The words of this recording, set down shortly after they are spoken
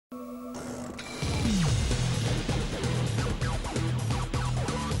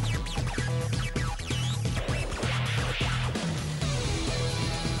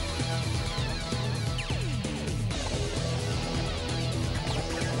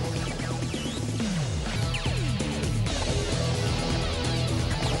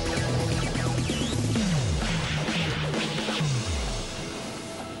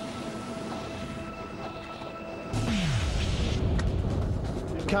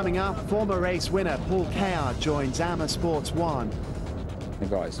Coming up, former race winner Paul Kayard joins Amer Sports 1. The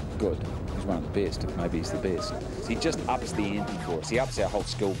guy's good. He's one of the best. Maybe he's the best. He just ups the ante for us. He ups our whole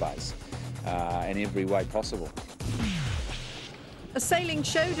skill base in every way possible. A sailing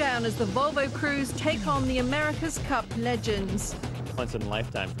showdown as the Volvo crews take on the America's Cup legends. Once in a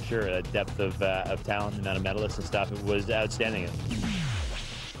lifetime, for sure. A depth of talent, the amount of medalists and stuff, it was outstanding.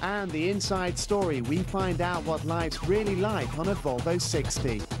 And the inside story, we find out what life's really like on a Volvo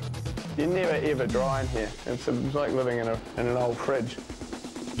 60. You never ever dry in here. It's like living in an old fridge.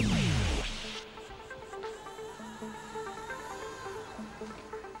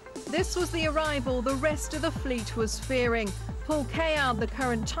 This was the arrival the rest of the fleet was fearing. Paul Kayard, the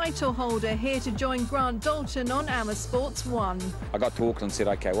current title holder, here to join Grant Dalton on Amer Sports 1. I got to Auckland and said,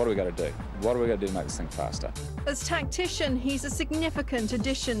 OK, what do we got to do? What do we got to do to make this thing faster? As tactician, he's a significant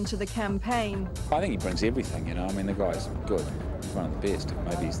addition to the campaign. I think he brings everything, you know. I mean, the guy's good. He's one of the best.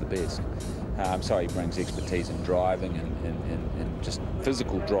 Maybe he's the best. So he brings expertise in driving and just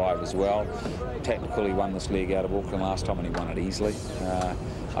physical drive as well. Tactical, he won this leg out of Auckland last time and he won it easily.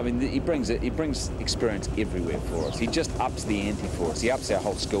 I mean, he brings experience everywhere for us. He just ups the ante for us. He ups our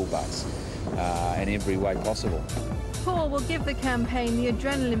whole skill base in every way possible. Paul will give the campaign the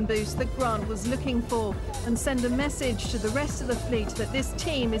adrenaline boost that Grant was looking for and send a message to the rest of the fleet that this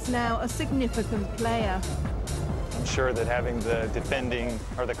team is now a significant player. I'm sure that having the defending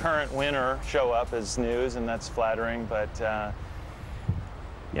or the current winner show up is news, and that's flattering, but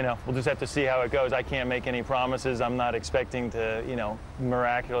you know, we'll just have to see how it goes. I can't make any promises. I'm not expecting to, you know,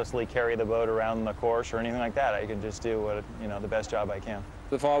 miraculously carry the boat around the course or anything like that. I can just do what, you know, the best job I can.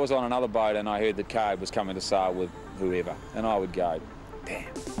 If I was on another boat and I heard that Cade was coming to sail with whoever, and I would go,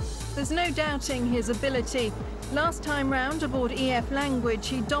 damn. There's no doubting his ability. Last time round aboard EF Language,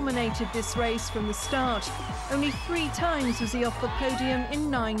 he dominated this race from the start. Only 3 times was he off the podium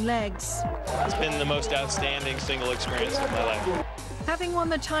in 9 legs. It's been the most outstanding single experience of my life. Having won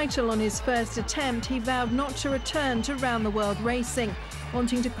the title on his first attempt, he vowed not to return to round-the-world racing,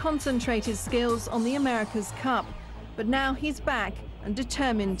 wanting to concentrate his skills on the America's Cup. But now he's back and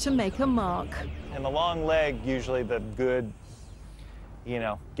determined to make a mark. In the long leg, usually the good, you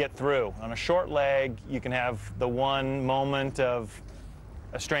know, get through. On a short leg, you can have the one moment of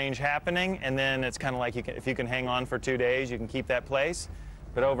a strange happening, and then it's kind of like if you can hang on for 2 days, you can keep that place.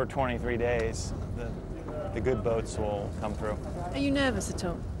 But over 23 days, the good boats will come through. Are you nervous at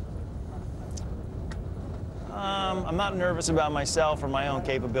all? I'm not nervous about myself or my own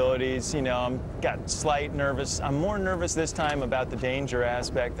capabilities. You know, I've got slight nervous. I'm more nervous this time about the danger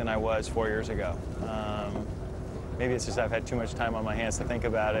aspect than I was 4 years ago. Maybe it's just I've had too much time on my hands to think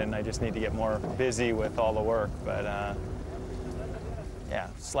about it, and I just need to get more busy with all the work. But yeah,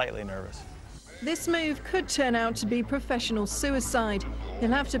 slightly nervous. This move could turn out to be professional suicide.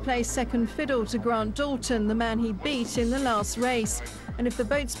 He'll have to play second fiddle to Grant Dalton, the man he beat in the last race. And if the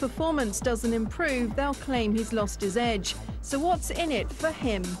boat's performance doesn't improve, they'll claim he's lost his edge. So what's in it for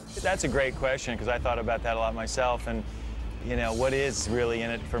him? That's a great question, because I thought about that a lot myself. And, you know, what is really in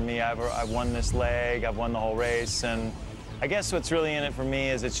it for me? I've won this leg, I've won the whole race. And I guess what's really in it for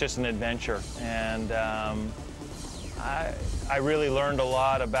me is it's just an adventure. And I really learned a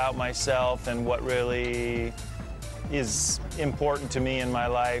lot about myself and what really is important to me in my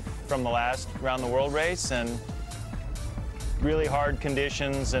life from the last round the world race. And really hard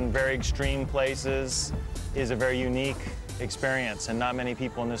conditions and very extreme places is a very unique experience, and not many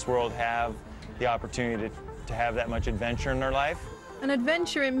people in this world have the opportunity to have that much adventure in their life. An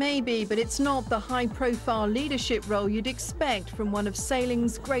adventure it may be, but it's not the high-profile leadership role you'd expect from one of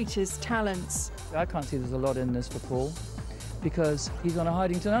sailing's greatest talents. I can't see there's a lot in this for Paul, because he's on a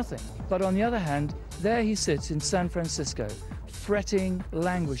hiding to nothing. But on the other hand, there he sits in San Francisco, fretting,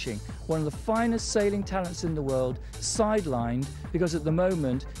 languishing, one of the finest sailing talents in the world, sidelined because at the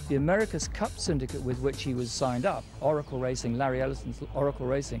moment the America's Cup syndicate with which he was signed up, Oracle Racing, Larry Ellison's Oracle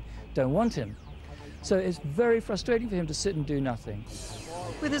Racing, don't want him. So it's very frustrating for him to sit and do nothing.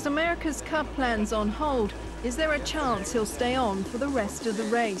 With his America's Cup plans on hold, is there a chance he'll stay on for the rest of the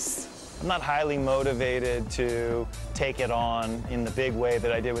race? I'm not highly motivated to take it on in the big way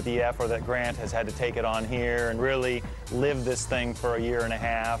that I did with EF, or that Grant has had to take it on here and really live this thing for 1.5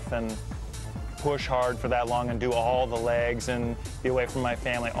 years and push hard for that long and do all the legs and be away from my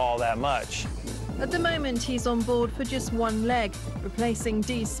family all that much. At the moment, he's on board for just 1 leg, replacing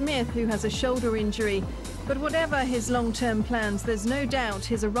Dee Smith, who has a shoulder injury. But whatever his long-term plans, there's no doubt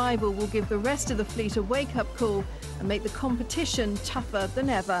his arrival will give the rest of the fleet a wake-up call and make the competition tougher than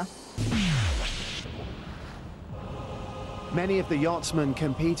ever. Many of the yachtsmen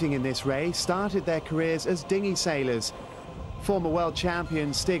competing in this race started their careers as dinghy sailors. Former world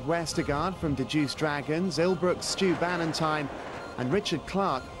champion Stig Westergaard from De Juice Dragons, Illbruck Stu Bannentine and Richard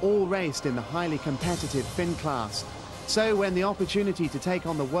Clark all raced in the highly competitive Finn class. So when the opportunity to take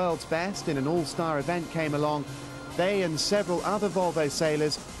on the world's best in an all-star event came along, they and several other Volvo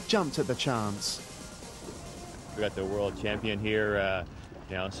sailors jumped at the chance. We got the world champion here,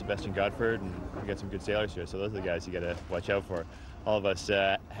 you know, Sebastian Godford, and we got some good sailors here, so those are the guys you got to watch out for. All of us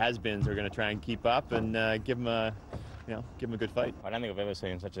has-beens are going to try and keep up and give them a good fight. I don't think I've ever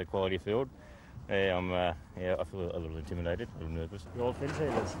seen such a quality field. I feel a little intimidated, a little nervous. We're all Finn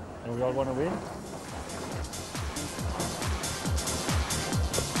sailors, and we all want to win.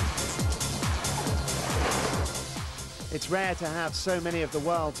 It's rare to have so many of the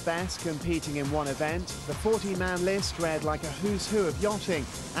world's best competing in one event. The 40-man list read like a who's who of yachting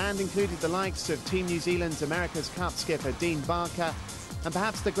and included the likes of Team New Zealand's America's Cup skipper Dean Barker and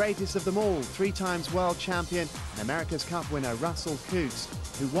perhaps the greatest of them all, 3 times world champion and America's Cup winner Russell Coutts,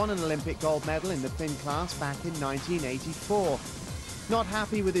 who won an Olympic gold medal in the Finn class back in 1984. Not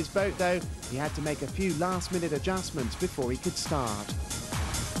happy with his boat though, he had to make a few last-minute adjustments before he could start.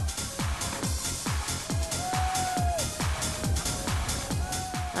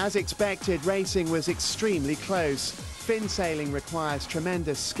 As expected, racing was extremely close. Finn sailing requires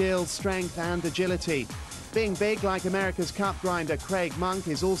tremendous skill, strength and agility. Being big like America's Cup grinder Craig Monk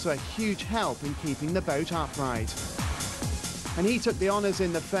is also a huge help in keeping the boat upright. And he took the honours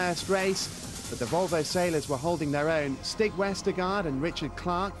in the first race, but the Volvo sailors were holding their own. Stig Westergaard and Richard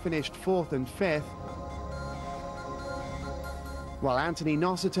Clark finished 4th and 5th, while Anthony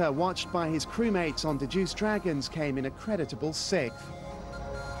Nossiter, watched by his crewmates on De Juice Dragons, came in a creditable 6th.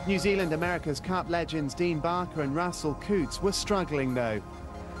 New Zealand America's Cup legends Dean Barker and Russell Coutts were struggling though.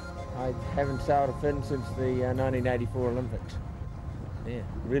 I haven't sailed a Finn since the 1984 Olympics. Yeah,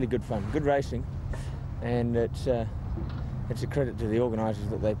 really good fun, good racing, and it's a credit to the organisers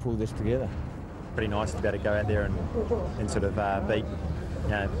that they pulled this together. Pretty nice to be able to go out there and sort of beat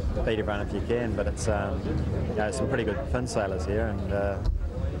everyone if you can, but it's some pretty good Finn sailors here, and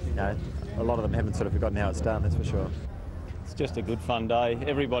a lot of them haven't sort of forgotten how it's done, that's for sure. It's just a good fun day.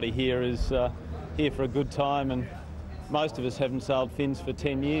 Everybody here is here for a good time, and most of us haven't sailed Finns for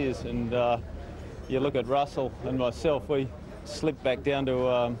 10 years, and you look at Russell and myself, we slipped back down to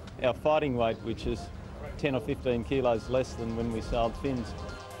our fighting weight, which is 10 or 15 kilos less than when we sailed Finns.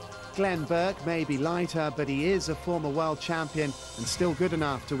 Glenn Burke may be lighter, but he is a former world champion and still good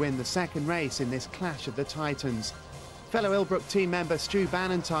enough to win the second race in this clash of the Titans. Fellow Illbruck team member Stu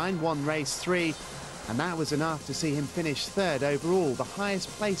Bannentine won race 3, and that was enough to see him finish 3rd overall, the highest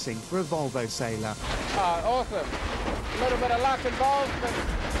placing for a Volvo sailor. Oh, awesome. A little bit of luck involved, but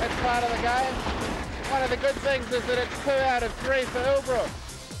that's part of the game. One of the good things is that it's 2 out of 3 for Illbruck.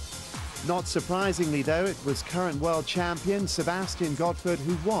 Not surprisingly though, it was current world champion Sebastian Godford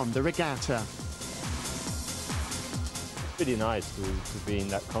who won the regatta. Pretty nice to be in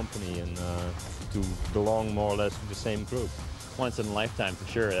that company and to belong more or less to the same group. Once in a lifetime for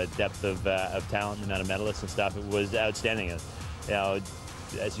sure. The depth of talent, the amount of medalists and stuff, it was outstanding. You know,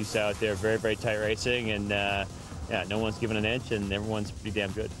 as you saw out there, very, very tight racing, and no one's given an edge, and everyone's pretty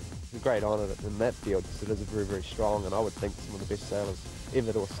damn good. It's a great honour in that field because it is very, very strong, and I would think some of the best sailors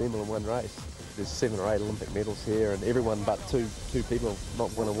ever to assemble in one race. There's 7 or 8 Olympic medals here, and everyone but two people have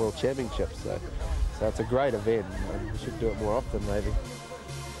not won a world championship, so it's a great event, and we should do it more often maybe.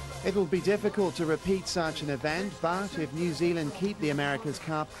 It'll be difficult to repeat such an event, but if New Zealand keep the America's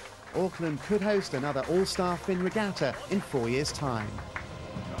Cup, Auckland could host another all-star Finn regatta in 4 years' time.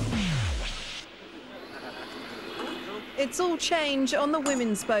 It's all change on the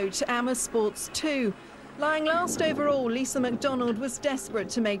women's boat, Amer Sports 2. Lying last overall, Lisa McDonald was desperate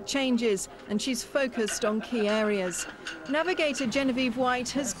to make changes, and she's focused on key areas. Navigator Genevieve White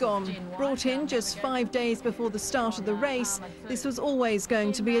has gone. Brought in just 5 days before the start of the race, this was always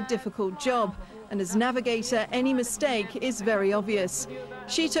going to be a difficult job, and as navigator, any mistake is very obvious.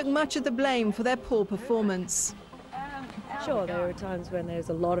 She took much of the blame for their poor performance. Sure, there are times when there's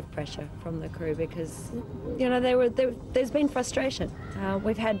a lot of pressure from the crew because, you know, there's been frustration.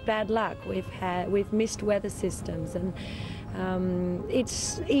 We've had bad luck. We've missed weather systems, and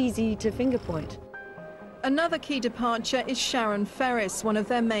it's easy to finger point. Another key departure is Sharon Ferris, one of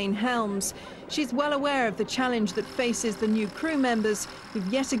their main helms. She's well aware of the challenge that faces the new crew members,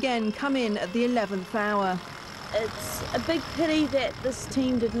 who've yet again come in at the 11th hour. It's a big pity that this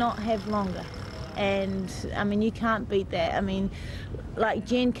team did not have longer. And I mean, you can't beat that. I mean, like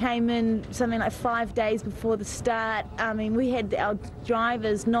Jen came in something like 5 days before the start. I mean, we had our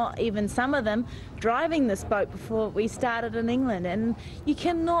drivers, not even some of them, driving this boat before we started in England, and you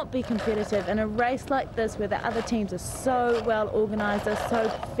cannot be competitive in a race like this where the other teams are so well organised, they're so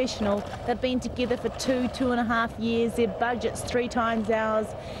professional, they've been together for 2.5 years, their budget's 3 times ours,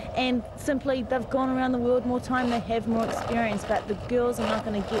 and simply they've gone around the world more time, they have more experience, but the girls are not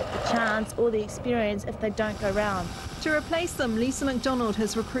going to get the chance or the experience if they don't go round. To replace them, Lisa McDonald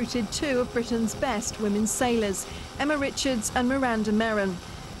has recruited 2 of Britain's best women's sailors, Emma Richards and Miranda Merrin.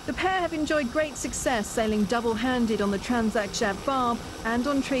 The pair have enjoyed great success sailing double-handed on the Transact Jacques Vabre and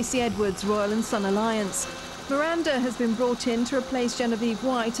on Tracy Edwards' Royal and Sun Alliance. Miranda has been brought in to replace Genevieve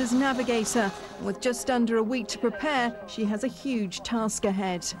White as navigator. With just under a week to prepare, she has a huge task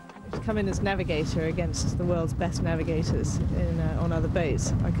ahead. To come in as navigator against the world's best navigators on other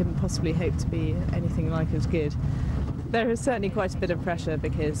boats, I couldn't possibly hope to be anything like as good. There is certainly quite a bit of pressure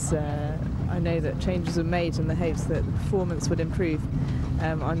because I know that changes were made in the hopes that the performance would improve.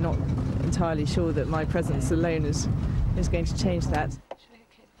 I'm not entirely sure that my presence alone is going to change that.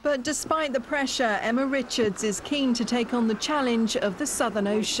 But despite the pressure, Emma Richards is keen to take on the challenge of the Southern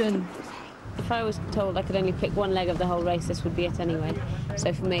Ocean. If I was told I could only pick one leg of the whole race, this would be it anyway.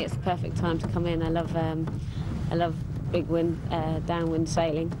 So for me, it's the perfect time to come in. I love big wind, downwind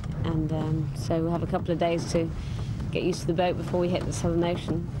sailing, and so we'll have a couple of days to get used to the boat before we hit the Southern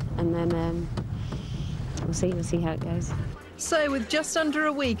Ocean, and then we'll see how it goes. So with just under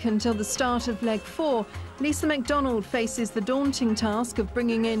a week until the start of leg 4, Lisa McDonald faces the daunting task of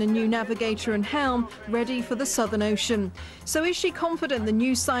bringing in a new navigator and helm ready for the Southern Ocean. So is she confident the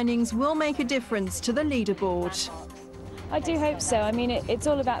new signings will make a difference to the leaderboard? I do hope so. I mean, it's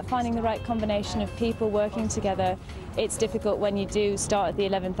all about finding the right combination of people working together. It's difficult when you do start at the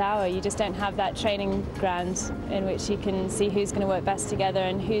 11th hour. You just don't have that training ground in which you can see who's going to work best together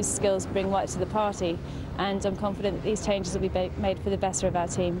and whose skills bring what to the party. And I'm confident that these changes will be made for the better of our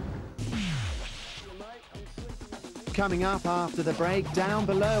team. Coming up after the break, down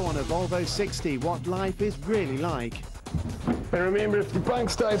below on a Volvo 60, what life is really like. And remember, if your bunk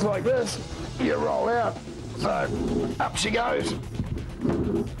stays like this, you roll out. So, up she goes.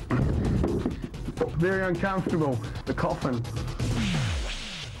 Very uncomfortable, the coffin.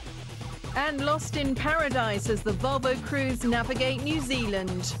 And lost in paradise as the Volvo crews navigate New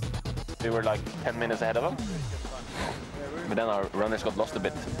Zealand. We were like 10 minutes ahead of them, but then our runners got lost a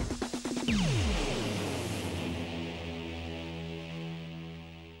bit.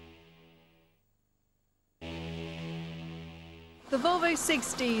 The Volvo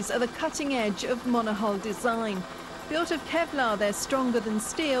 60s are the cutting edge of monohull design. Built of Kevlar, they're stronger than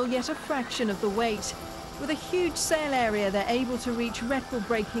steel, yet a fraction of the weight. With a huge sail area, they're able to reach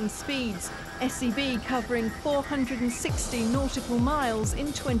record-breaking speeds, SEB covering 460 nautical miles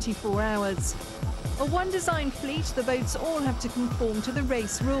in 24 hours. A one-design fleet, the boats all have to conform to the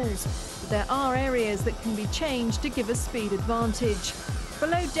race rules, but there are areas that can be changed to give a speed advantage.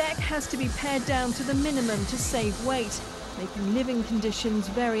 Below deck has to be pared down to the minimum to save weight, making living conditions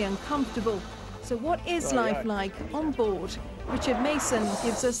very uncomfortable. So what is life like on board? Richard Mason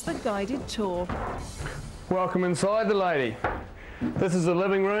gives us the guided tour. Welcome inside the lady. This is the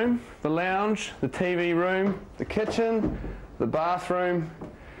living room, the lounge, the TV room, the kitchen, the bathroom,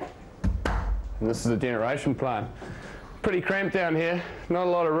 and this is the generation plant. Pretty cramped down here, not a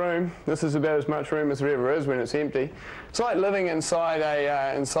lot of room. This is about as much room as there ever is when it's empty. It's like living inside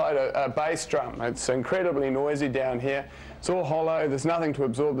a bass drum. It's incredibly noisy down here. It's all hollow, there's nothing to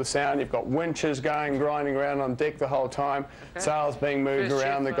absorb the sound. You've got winches going, grinding around on deck the whole time, sails being moved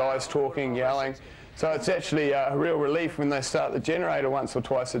around, the guys talking, yelling. So it's actually a real relief when they start the generator once or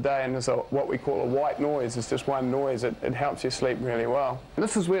twice a day, and there's what we call a white noise. It's just one noise. It helps you sleep really well. And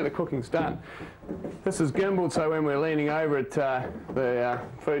this is where the cooking's done. This is gimbaled so when we're leaning over it, the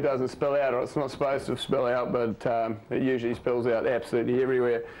food doesn't spill out, or it's not supposed to spill out, but it usually spills out absolutely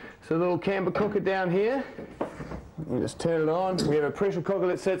everywhere. So a little camber cooker down here. You just turn it on. We have a pressure cooker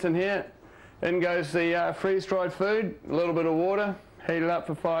that sits in here. In goes the freeze-dried food, a little bit of water, heat it up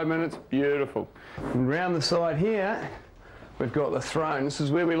for 5 minutes, beautiful. And round the side here, we've got the throne. This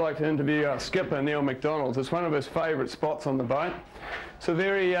is where we like to interview our skipper, Neil McDonald. It's one of his favourite spots on the boat. It's a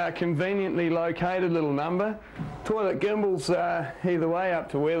very conveniently located little number. Toilet gimbals either way, up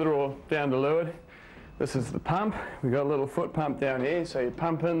to weather or down to leeward. This is the pump. We've got a little foot pump down here, so you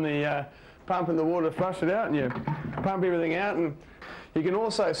pump in the water to flush it out, and you pump everything out. And you can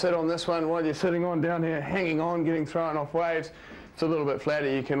also sit on this one while you're sitting on down here, hanging on, getting thrown off waves. It's a little bit flatter.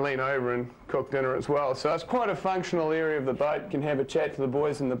 You can lean over and cook dinner as well. So it's quite a functional area of the boat. You can have a chat to the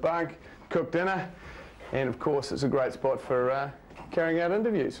boys in the bunk, cook dinner, and of course it's a great spot for carrying out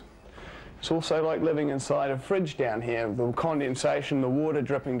interviews. It's also like living inside a fridge down here, the condensation, the water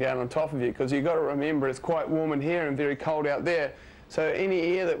dripping down on top of you, because you've got to remember it's quite warm in here and very cold out there. So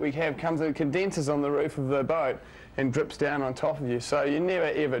any air that we have comes and condenses on the roof of the boat and drips down on top of you. So you're never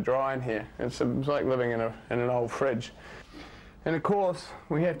ever dry in here. It's like living in an old fridge. And of course,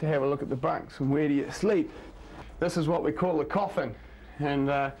 we have to have a look at the bunks and where do you sleep. This is what we call the coffin.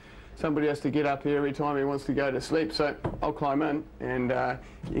 And somebody has to get up here every time he wants to go to sleep, so I'll climb in and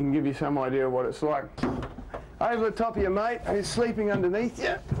you can give you some idea of what it's like. Over the top of your mate who's sleeping underneath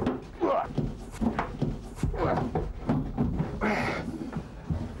you.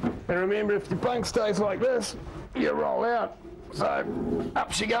 And remember, if your bunk stays like this, you roll out. So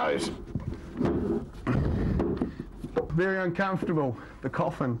up she goes. Very uncomfortable, the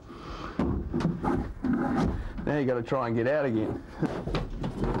coffin. Now you've got to try and get out again.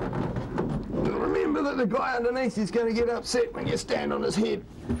 Remember that the guy underneath is going to get upset when you stand on his head.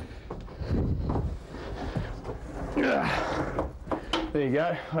 There you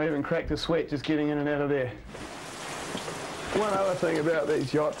go. I even cracked a sweat just getting in and out of there. One other thing about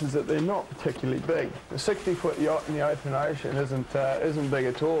these yachts is that they're not particularly big. A 60-foot yacht in the open ocean isn't big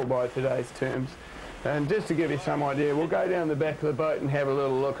at all by today's terms. And just to give you some idea, we'll go down the back of the boat and have a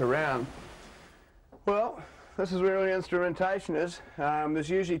little look around. Well, this is where all the instrumentation is. There's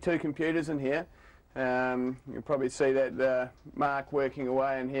usually 2 computers in here. You'll probably see that Mark working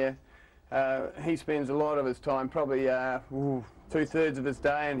away in here. He spends a lot of his time, probably 2/3 of his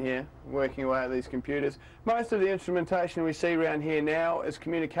day in here, working away at these computers. Most of the instrumentation we see around here now is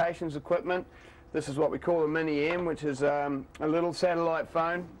communications equipment. This is what we call a Mini-M, which is a little satellite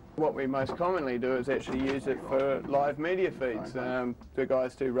phone. What we most commonly do is actually use it for live media feeds. The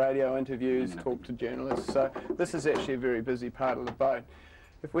guys do radio interviews, talk to journalists, so this is actually a very busy part of the boat.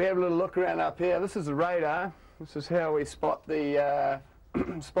 If we have a little look around up here, this is the radar. This is how we spot the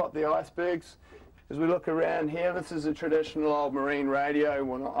icebergs. As we look around here, this is a traditional old marine radio.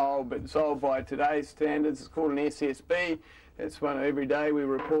 Well, not old, but it's old by today's standards. It's called an SSB. It's one every day we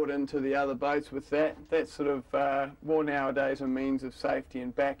report into the other boats with that. That's sort of more nowadays a means of safety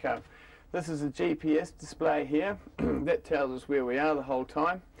and backup. This is a GPS display here. That tells us where we are the whole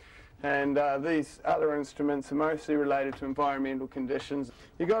time. And these other instruments are mostly related to environmental conditions.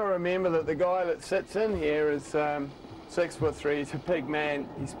 You've got to remember that the guy that sits in here is 6'3". He's a big man.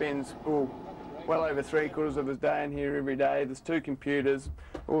 He spends well over 3/4 of his day in here every day. There's 2 computers.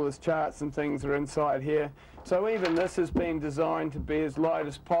 All his charts and things are inside here. So even this has been designed to be as light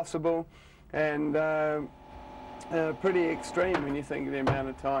as possible and pretty extreme when you think of the amount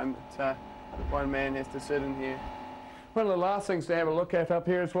of time that one man has to sit in here. One of the last things to have a look at up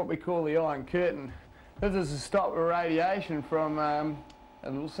here is what we call the Iron Curtain. This is to stop radiation from a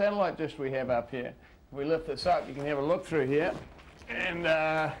little satellite dish we have up here. If we lift this up, you can have a look through here. And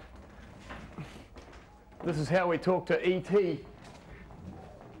this is how we talk to ET.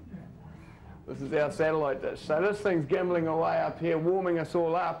 This is our satellite dish. So this thing's gimbling away up here, warming us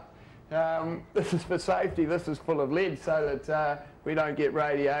all up. This is for safety. This is full of lead so that we don't get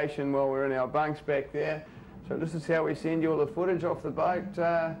radiation while we're in our bunks back there. So this is how we send you all the footage off the boat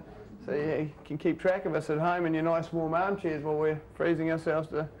so you can keep track of us at home in your nice warm armchairs while we're freezing ourselves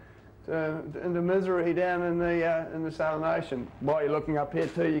into misery down in the Southern Ocean. While you're looking up here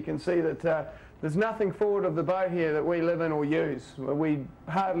too, you can see that there's nothing forward of the boat here that we live in or use. We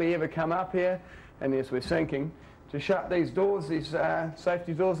hardly ever come up here, and yes, we're sinking, to shut these doors, these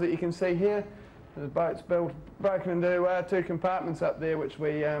safety doors that you can see here. The boat's broken into 2 compartments up there, which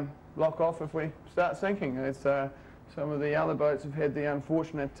we lock off if we start sinking. As some of the other boats have had the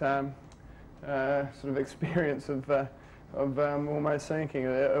unfortunate sort of experience of almost sinking.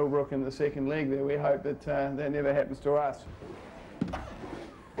 Illbruck in the second leg there. We hope that that never happens to us.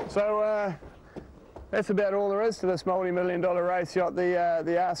 So that's about all there is to this multi-million-dollar race yacht, the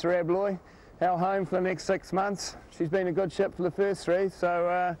Assa Abloy. Our home for the next 6 months. She's been a good ship for the first 3,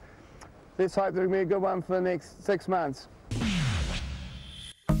 so let's hope there'll be a good one for the next 6 months.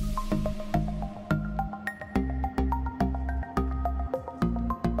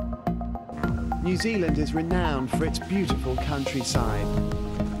 New Zealand is renowned for its beautiful countryside.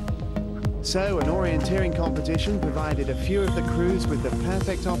 So an orienteering competition provided a few of the crews with the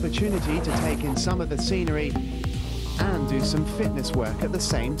perfect opportunity to take in some of the scenery and do some fitness work at the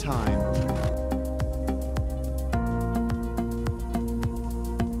same time.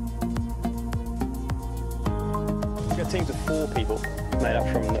 We've got teams of 4 people made up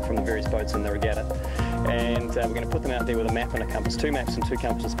from the various boats in the regatta, and we're going to put them out there with a map and a compass, 2 maps and 2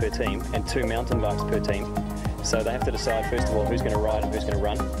 compasses per team, and 2 mountain bikes per team. So they have to decide, first of all, who's going to ride and who's going to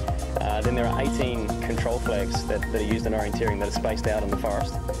run. Then there are 18 control flags that are used in orienteering that are spaced out in the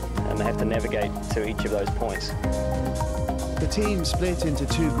forest, and they have to navigate to each of those points. The team split into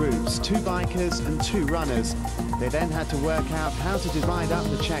 2 groups, 2 bikers and 2 runners. They then had to work out how to divide up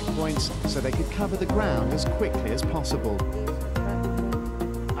the checkpoints so they could cover the ground as quickly as possible.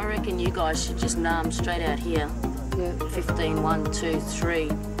 I reckon you guys should just narm straight out here. 15, 1, 2, 3.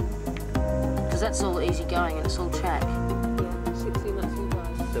 Because that's all easy going and it's all track. Yeah, 16, that's you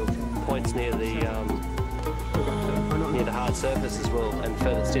guys. The points near the hard surfaces will, and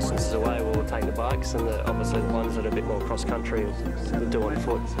further distances away, we'll take the bikes, and obviously the ones that are a bit more cross country will do on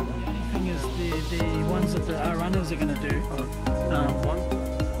foot. The thing is, the ones that our runners are going to do,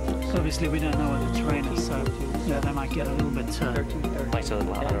 obviously we don't know what the terrain is, so yeah, they might get a little bit... Makes it a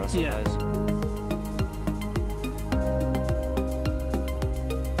little harder, I suppose. Yeah.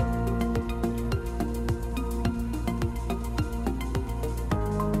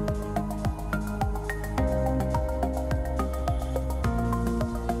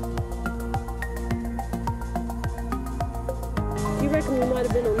 You reckon we might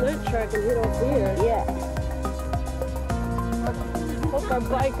have been on that track and hit off here? Yeah. Hope our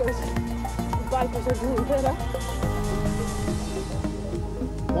bikers are doing better.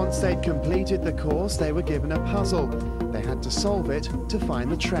 Once they'd completed the course, they were given a puzzle. They had to solve it to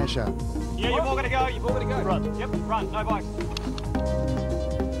find the treasure. Yeah, you've all got to go, you've all got to go. Run. Yep, run, no bikes.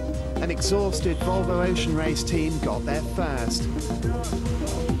 An exhausted Volvo Ocean Race team got there first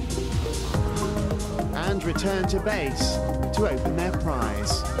and returned to base to open their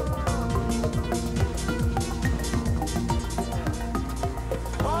prize.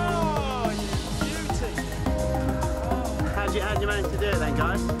 Oh, you beauty! How'd you manage to do it then,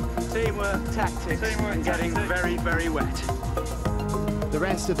 guys? Teamwork, tactics, and getting very, very wet. The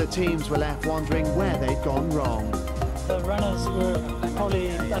rest of the teams were left wondering where they'd gone wrong. The runners were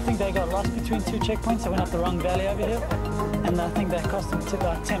probably, I think they got lost between 2 checkpoints. They went up the wrong valley over here, and I think that cost them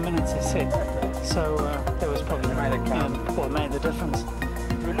about 10 minutes, they said. So that was probably what made the difference.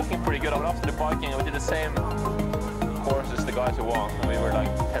 We were looking pretty good. I went off to the biking and we did the same course as the guys who won, and we were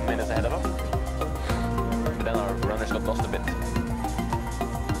like 10 minutes ahead of them. But then our runners got lost a bit.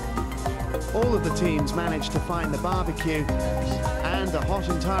 All of the teams managed to find the barbecue, and a hot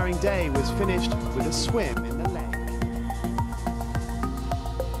and tiring day was finished with a swim in the lake.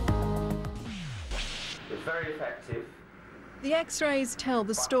 It's very effective. The X-rays tell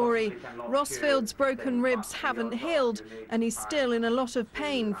the story. Rossfield's broken ribs haven't healed, and he's still in a lot of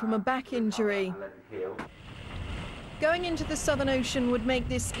pain from a back injury. Going into the Southern Ocean would make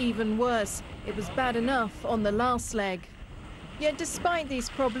this even worse. It was bad enough on the last leg. Yet despite these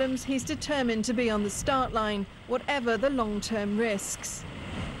problems, he's determined to be on the start line, whatever the long-term risks.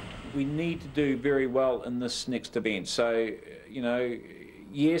 We need to do very well in this next event. So, you know,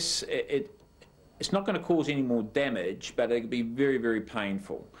 yes, it's not going to cause any more damage, but it'll be very, very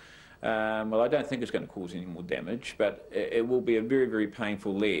painful. Well, I don't think it's going to cause any more damage, but it will be a very, very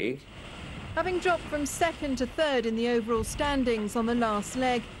painful leg. Having dropped from 2nd to 3rd in the overall standings on the last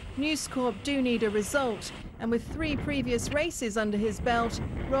leg, NewsCorp do need a result, and with 3 previous races under his belt,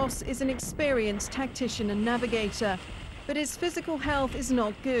 Ross is an experienced tactician and navigator. But his physical health is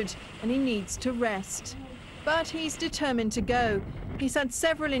not good, and he needs to rest. But he's determined to go. He's had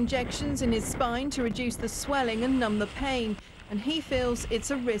several injections in his spine to reduce the swelling and numb the pain, and he feels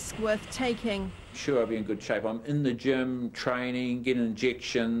it's a risk worth taking. Sure, I'll be in good shape. I'm in the gym, training, getting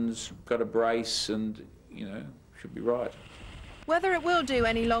injections, got a brace, and, you know, should be right. Whether it will do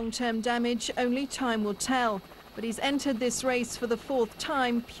any long-term damage, only time will tell. But he's entered this race for the 4th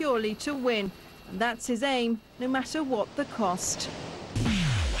time purely to win. And that's his aim, no matter what the cost.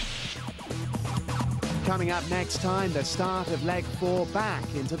 Coming up next time, the start of leg 4 back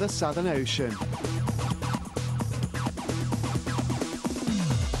into the Southern Ocean.